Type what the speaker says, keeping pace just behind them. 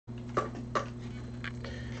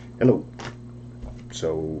Hello.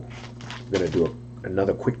 So I'm gonna do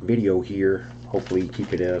another quick video here. Hopefully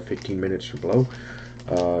keep it 15 minutes or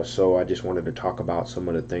below. So I just wanted to talk about some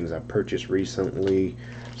of the things I purchased recently.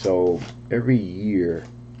 So every year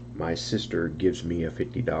my sister gives me a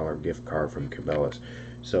 $50 gift card from Cabela's.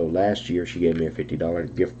 So last year she gave me a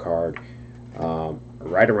 $50 gift card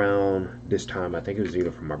right around this time. I think it was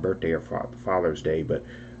either for my birthday or Father's Day, but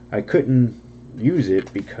I couldn't use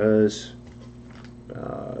it because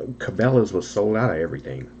Cabela's was sold out of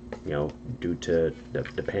everything, due to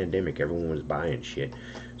the pandemic. Everyone was buying shit.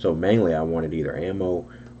 So mainly I wanted either ammo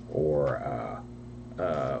or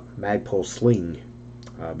Magpul Sling,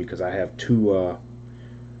 because I have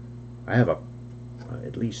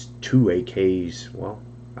at least two AKs. Well,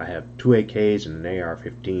 I have two AKs and an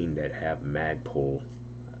AR-15 that have Magpul.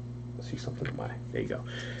 Let's see something on my, there you go,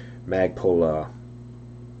 Magpul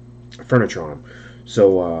furniture on them.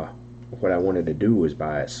 So what I wanted to do was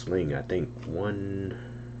buy a sling. I think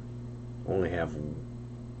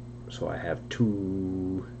so I have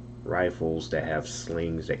two rifles that have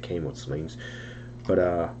slings, that came with slings. But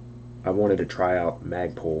I wanted to try out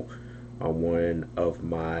Magpul on one of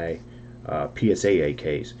my PSA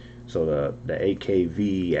AKs. So the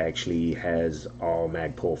AKV actually has all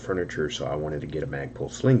Magpul furniture, so I wanted to get a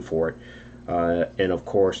Magpul sling for it. And of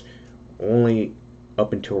course, only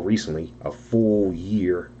up until recently, a full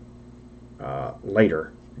year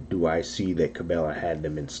later, do I see that Cabela had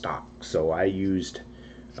them in stock. So I used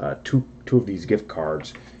two of these gift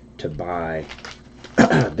cards to buy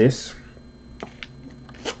this.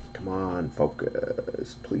 Come on,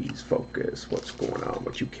 focus, please focus. What's going on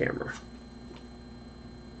with you, camera?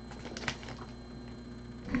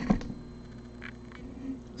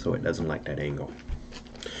 So it doesn't like that angle.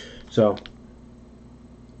 So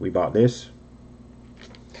we bought this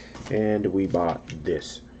and we bought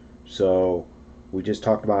this. So we just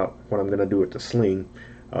talked about what I'm going to do with the sling.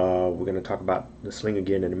 We're going to talk about the sling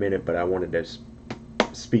again in a minute, but I wanted to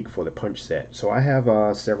speak for the punch set. So I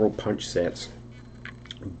have several punch sets,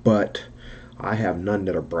 but I have none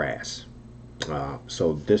that are brass.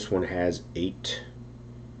 So this one has 8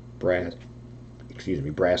 brass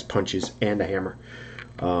punches and a hammer.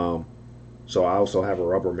 So I also have a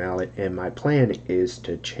rubber mallet, and my plan is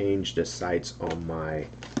to change the sights on my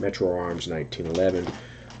Metro Arms 1911.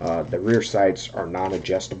 The rear sights are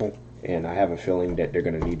non-adjustable, and I have a feeling that they're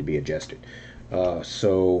going to need to be adjusted.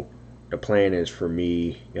 So the plan is for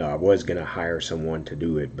me, I was going to hire someone to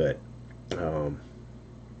do it, but I'm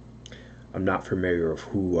not familiar of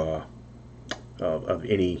who of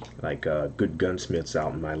any good gunsmiths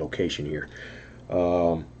out in my location here.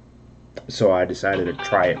 So I decided to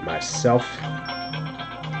try it myself.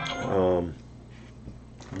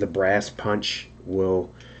 The brass punch will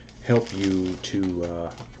help you to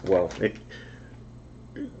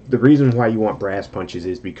the reason why you want brass punches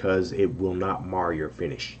is because it will not mar your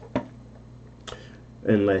finish,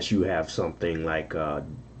 unless you have something like one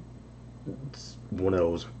of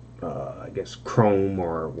those I guess chrome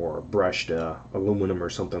or brushed aluminum or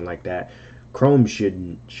something like that. Chrome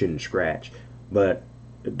shouldn't scratch, but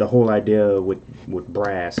the whole idea with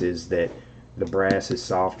brass is that the brass is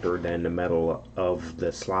softer than the metal of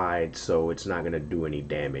the slide, so it's not going to do any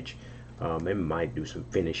damage. It might do some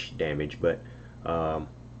finish damage, but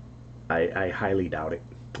I highly doubt it.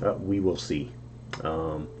 We will see.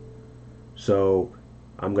 So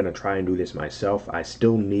I'm going to try and do this myself. I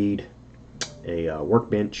still need a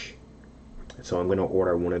workbench, so I'm going to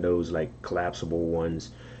order one of those like collapsible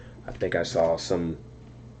ones. I think I saw some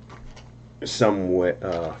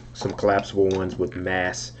collapsible ones with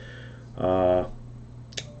mass,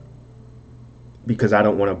 because I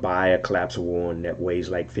don't want to buy a collapsible one that weighs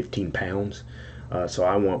like 15 pounds. So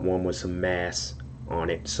I want one with some mass on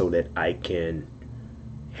it so that I can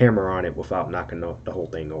hammer on it without knocking the whole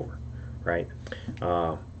thing over, right?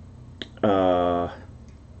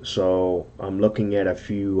 So I'm looking at a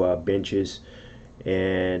few benches,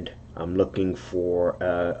 and I'm looking for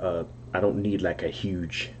I don't need like a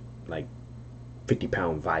huge, like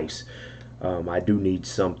 50-pound vise. I do need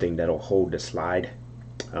something that'll hold the slide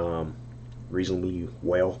reasonably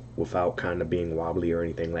well without kind of being wobbly or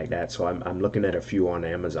anything like that. So I'm looking at a few on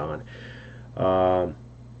Amazon.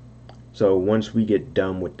 So once we get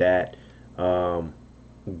done with that, once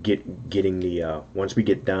we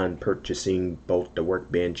get done purchasing both the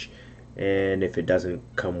workbench, and if it doesn't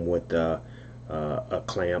come with a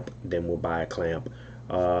clamp, then we'll buy a clamp.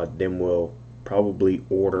 Then we'll probably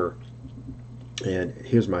order. And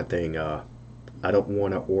here's my thing, I don't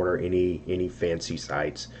want to order any fancy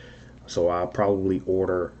sights, so I'll probably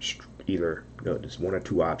order there's one or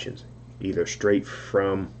two options, either straight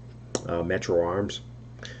from Metro Arms,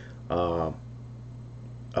 Uh,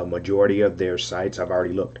 a majority of their sights, I've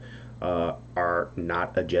already looked, are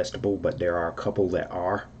not adjustable, but there are a couple that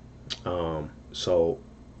are. So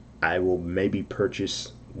I will maybe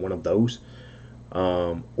purchase one of those,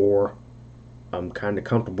 or I'm kind of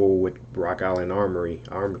comfortable with Rock Island Armory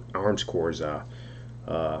Arms Core's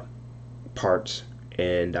parts,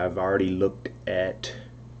 and I've already looked at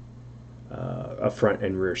a front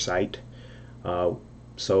and rear sight.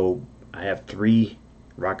 So I have 3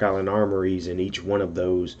 Rock Island Armories, and each one of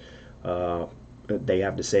those they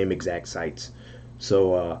have the same exact sights.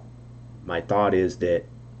 So my thought is that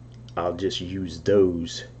I'll just use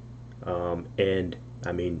those, and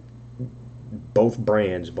I mean both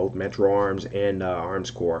brands, both Metro Arms and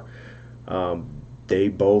Arms Core, they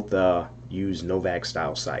both use Novak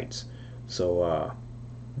style sights, so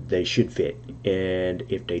they should fit. And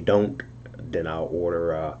if they don't, then I'll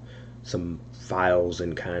order some files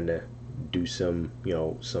and kind of do some,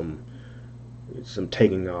 some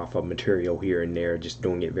taking off of material here and there, just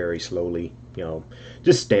doing it very slowly,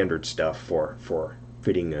 just standard stuff for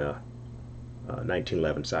fitting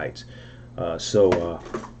 1911 sights. So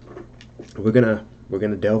we're gonna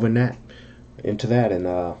delve into that, and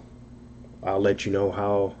I'll let you know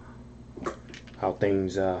how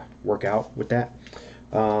things work out with that.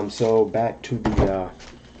 So back to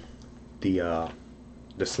the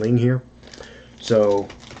Sling here. So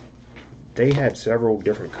they had several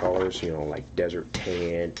different colors, like desert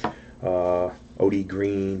tan, OD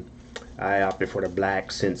green. I opted for the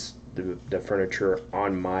black since the furniture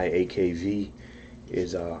on my AKV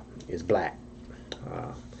is black.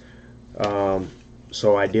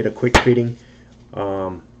 So I did a quick fitting,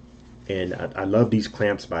 and I love these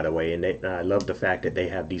clamps, by the way, and I love the fact that they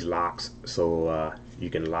have these locks, so you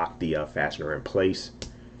can lock the fastener in place.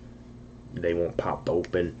 They won't pop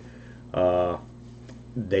open.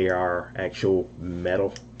 They are actual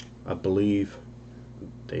metal, I believe.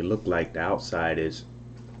 They look like the outside is,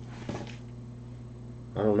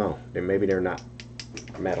 I don't know, maybe they're not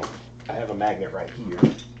metal. I have a magnet right here.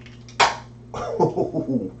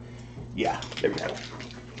 Oh, yeah, they're metal.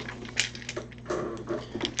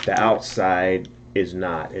 The outside is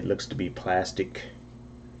not. It looks to be plastic,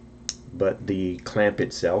 but the clamp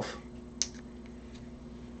itself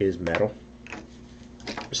is metal,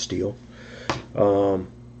 steel.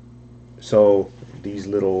 So these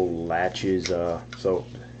little latches, so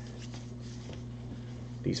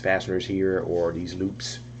these fasteners here, or these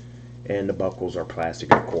loops, and the buckles are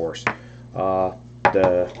plastic, of course.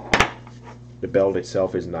 The belt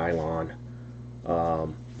itself is nylon.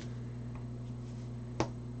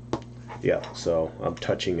 Yeah, so I'm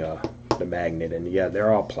touching the magnet, and yeah,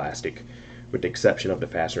 they're all plastic, with the exception of the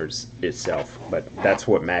fastener itself. But that's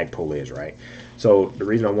what Magpul is, right? So the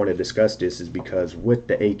reason I want to discuss this is because with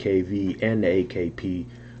the AKV and the AKP,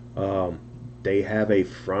 they have a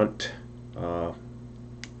front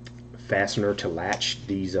fastener to latch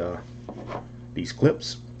these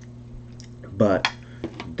clips, but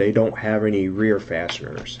they don't have any rear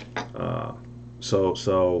fasteners.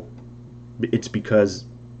 So it's because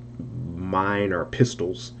mine are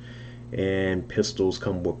pistols, and pistols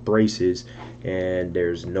come with braces, and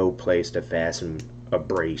there's no place to fasten a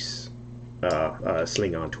brace, a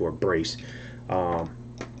sling onto a brace.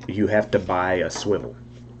 You have to buy a swivel,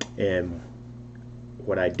 and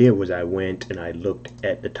what I did was I went and I looked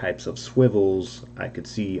at the types of swivels I could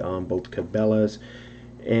see on both Cabela's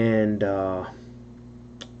and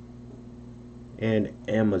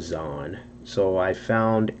Amazon. So I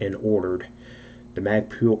found and ordered the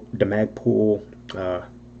Magpul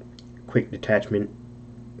quick detachment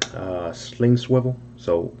sling swivel.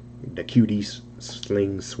 So the QD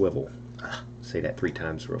sling swivel. Say that 3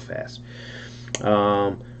 times real fast.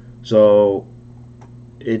 So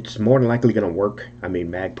it's more than likely going to work. I mean,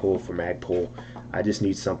 Magpul for Magpul. I just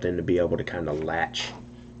need something to be able to kind of latch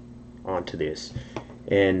onto this.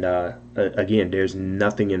 And again, there's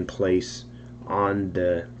nothing in place on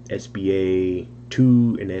the SBA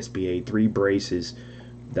 2 and SBA 3 braces.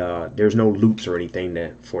 There's no loops or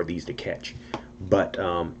anything for these to catch, but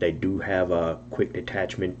they do have quick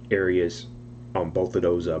detachment areas on both of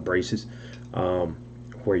those braces,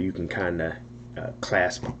 where you can kind of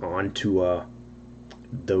clasp onto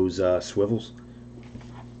those swivels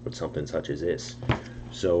with something such as this.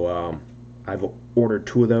 So I've ordered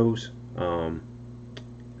 2 of those.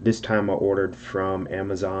 This time I ordered from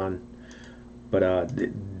Amazon, but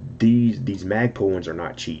these Magpul ones are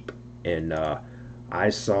not cheap, and I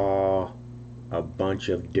saw a bunch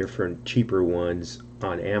of different cheaper ones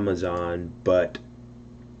on Amazon, but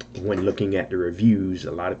when looking at the reviews,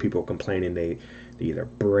 a lot of people are complaining they either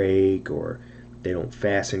break or they don't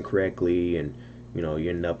fasten correctly, and you know, you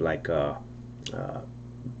end up like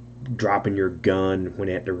dropping your gun when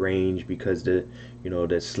at the range because the, you know,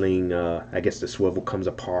 the sling, I guess the swivel comes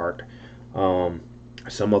apart.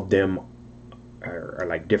 Some of them are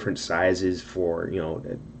like different sizes for, you know,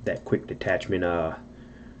 that quick detachment,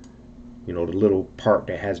 you know, the little part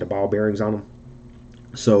that has the ball bearings on them.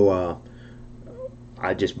 So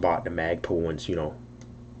I just bought the Magpul ones, you know,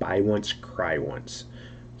 buy once, cry once.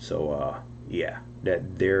 So yeah,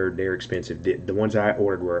 that they're expensive. The ones I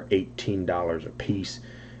ordered were $18 a piece.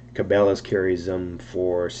 Cabela's carries them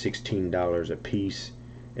for $16 a piece,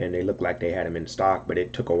 and they look like they had them in stock, but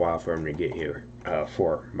it took a while for them to get here,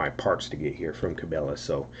 for my parts to get here from Cabela.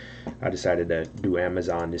 So I decided to do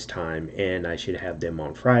Amazon this time, and I should have them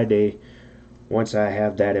on Friday. Once I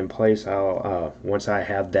have that in place, once I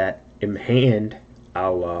have that in hand,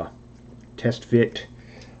 I'll test fit.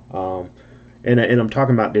 Um, and I'm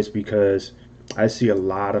talking about this because I see a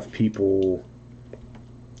lot of people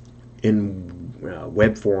in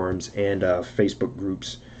web forums and Facebook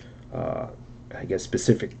groups, I guess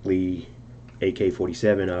specifically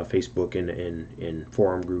AK-47 Facebook and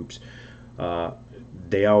forum groups.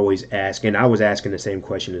 They always ask, and I was asking the same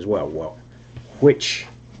question as well. Well, which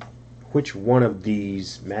one of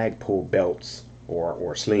these Magpul belts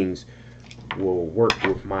or slings will work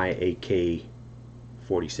with my AK-47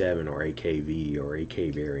 or AKV or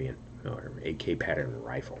AK variant or AK pattern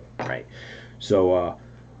rifle, right? So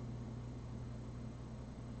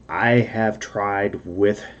I have tried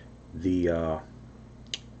with the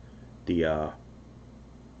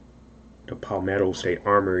Palmetto State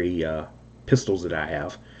Armory pistols that I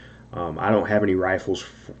have. I don't have any rifles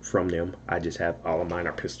from them. I just have, all of mine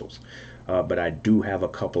are pistols. But I do have a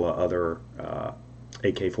couple of other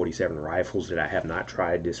AK-47 rifles that I have not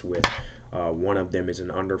tried this with. One of them is an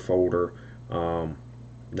underfolder.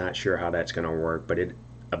 Not sure how that's going to work, but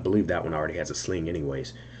I believe that one already has a sling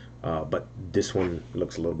anyways. But this one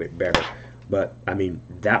looks a little bit better. But I mean,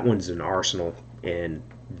 that one's an arsenal, and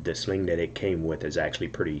the sling that it came with is actually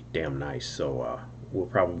pretty damn nice. So we'll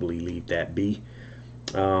probably leave that be.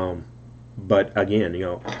 But again, you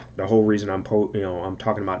know, the whole reason I'm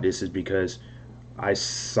talking about this is because I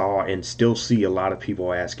saw and still see a lot of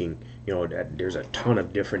people asking, you know, that there's a ton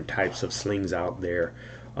of different types of slings out there.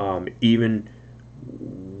 Even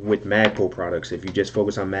with Magpul products, if you just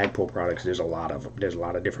focus on Magpul products, there's a lot of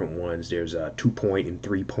different ones. There's a 2-point and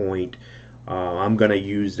 3-point. I'm gonna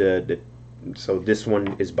use so this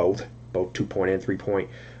one is both 2-point and 3-point.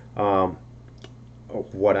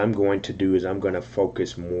 What I'm going to do is I'm going to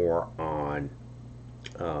focus more on,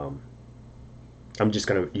 I'm just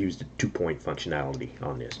going to use the 2-point functionality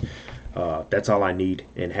on this. That's all I need,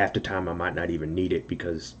 and half the time I might not even need it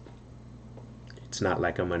because it's not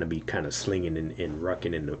like I'm going to be kind of slinging and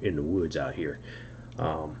rucking in the woods out here.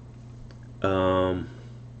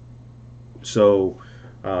 So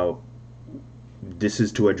this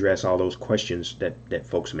is to address all those questions that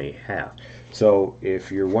folks may have. So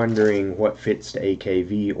if you're wondering what fits the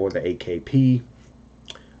AKV or the AKP,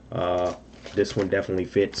 this one definitely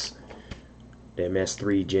fits the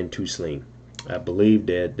MS3 Gen 2 sling. I believe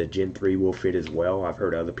that the Gen 3 will fit as well. I've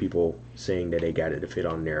heard other people saying that they got it to fit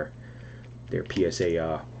on their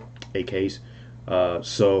PSA AKs.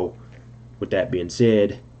 So with that being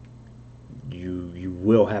said, you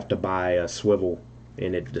will have to buy a swivel,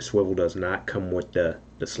 and the swivel does not come with the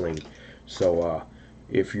sling. So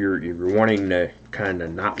if you're wanting to kind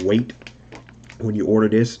of not wait when you order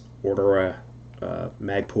this, order a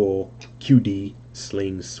Magpul QD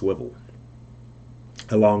sling swivel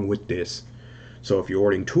along with this. So if you're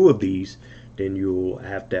ordering 2 of these, then you'll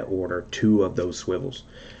have to order 2 of those swivels.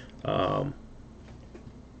 But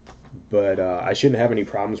I shouldn't have any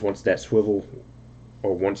problems once that swivel,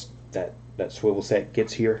 or once that swivel set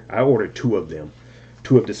gets here. I ordered 2 of them,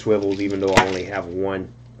 2 of the swivels, even though I only have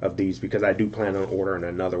 1 of these, because I do plan on ordering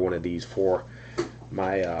another one of these for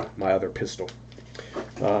my my other pistol.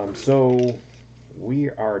 So we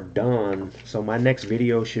are done. So my next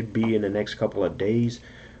video should be in the next couple of days.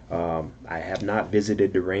 I have not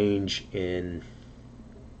visited the range in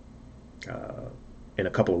a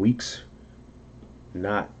couple of weeks.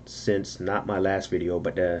 Not my last video,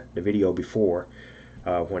 but the video before,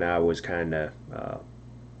 when I was kind of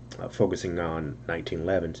focusing on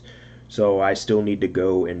 1911s. So I still need to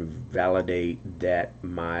go and validate that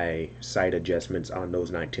my sight adjustments on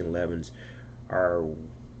those 1911s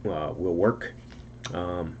will work.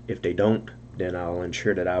 If they don't, then I'll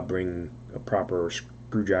ensure that I bring a proper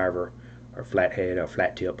screwdriver or flathead or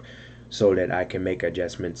flat tip so that I can make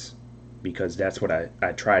adjustments, because that's what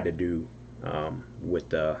I tried to do with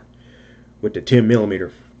the 10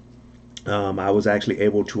 millimeter. I was actually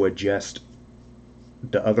able to adjust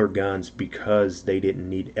the other guns, because they didn't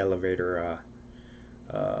need elevator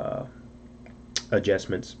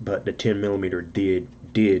adjustments, but the 10 millimeter did,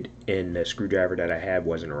 and the screwdriver that I had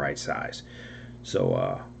wasn't the right size.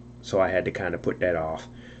 So I had to kind of put that off.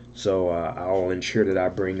 So I'll ensure that I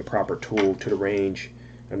bring the proper tool to the range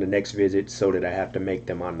on the next visit, so that I have to make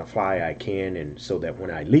them on the fly I can, and so that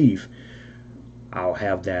when I leave, I'll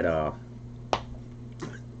have that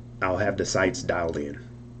I'll have the sights dialed in.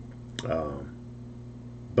 Um,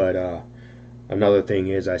 but another thing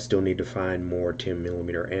is, I still need to find more 10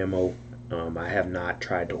 millimeter ammo. I have not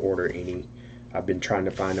tried to order any. I've been trying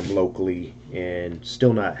to find them locally and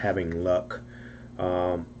still not having luck.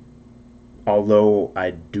 Um, Although I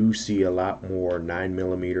do see a lot more 9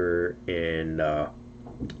 millimeter and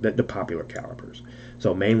the popular calibers.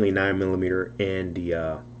 So mainly 9 millimeter and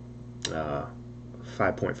the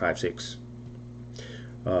 5.56,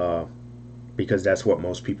 because that's what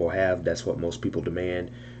most people have. That's what most people demand.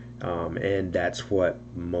 And that's what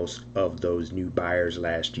most of those new buyers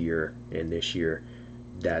last year and this year,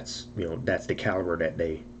 that's the caliber that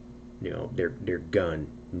they, their gun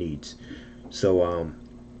needs. So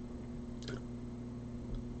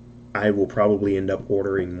I will probably end up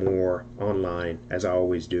ordering more online, as I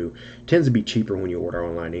always do. It tends to be cheaper when you order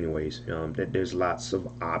online anyways. There's lots of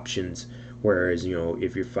options, whereas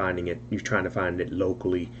if you're trying to find it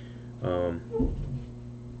locally, um,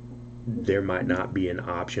 there might not be an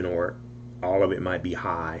option, or all of it might be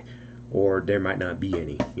high, or there might not be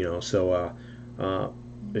any.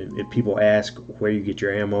 If people ask where you get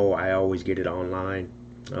your ammo, I always get it online.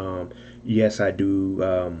 Yes, I do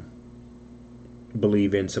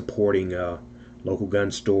believe in supporting local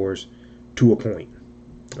gun stores to a point.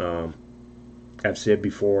 Um, I've said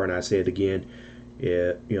before, and I say it again.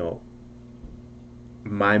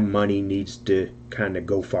 My money needs to kind of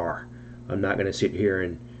go far. I'm not going to sit here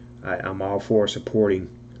and I'm all for supporting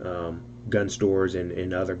gun stores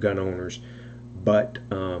and other gun owners, but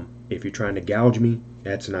if you're trying to gouge me,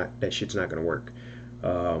 that shit's not going to work.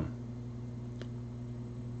 Um,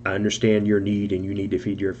 I understand your need, and you need to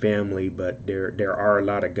feed your family, but there are a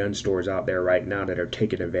lot of gun stores out there right now that are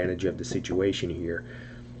taking advantage of the situation here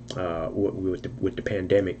with the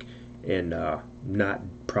pandemic, and not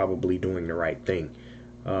probably doing the right thing.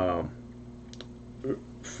 Um,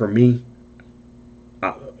 for me,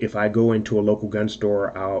 if I go into a local gun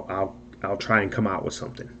store, I'll try and come out with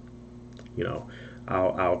something. You know,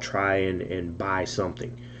 I'll try and buy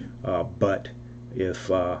something. But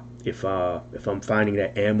if I'm finding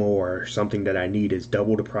that ammo or something that I need is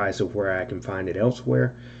double the price of where I can find it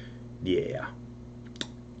elsewhere, yeah,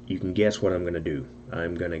 you can guess what I'm gonna do.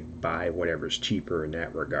 I'm gonna buy whatever's cheaper in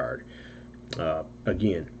that regard.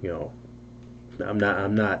 Again, I'm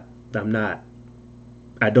not.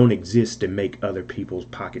 I don't exist to make other people's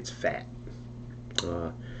pockets fat.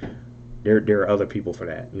 Uh, there are other people for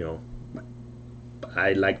that.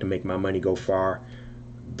 I like to make my money go far.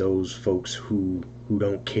 Those folks who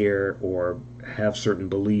don't care or have certain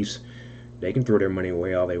beliefs, they can throw their money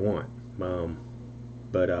away all they want. Um,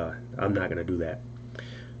 but I'm not going to do that.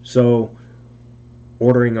 So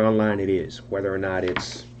ordering online it is, whether or not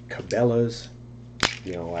it's Cabela's.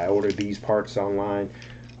 I order these parts online,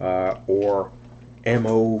 or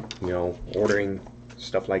ammo. Ordering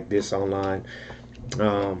stuff like this online.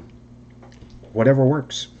 Um, Whatever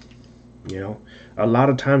works. A lot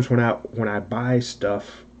of times when I buy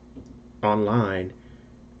stuff online,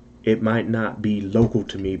 it might not be local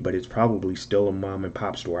to me, but it's probably still a mom and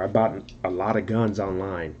pop store. I bought a lot of guns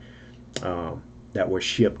online that were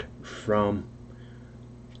shipped from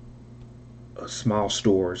small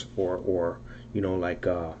stores, or like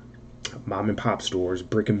mom and pop stores,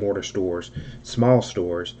 brick and mortar stores, small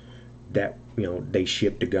stores that they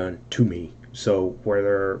ship the gun to me. So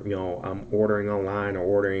whether I'm ordering online or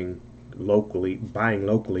ordering locally, buying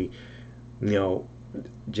locally, you know,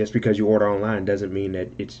 just because you order online doesn't mean that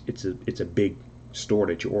it's a big store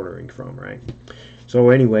that you're ordering from, right? So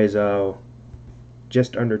anyways,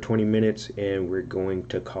 just under 20 minutes, and we're going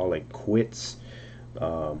to call it quits.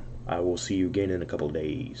 I will see you again in a couple of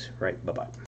days. Right, bye bye.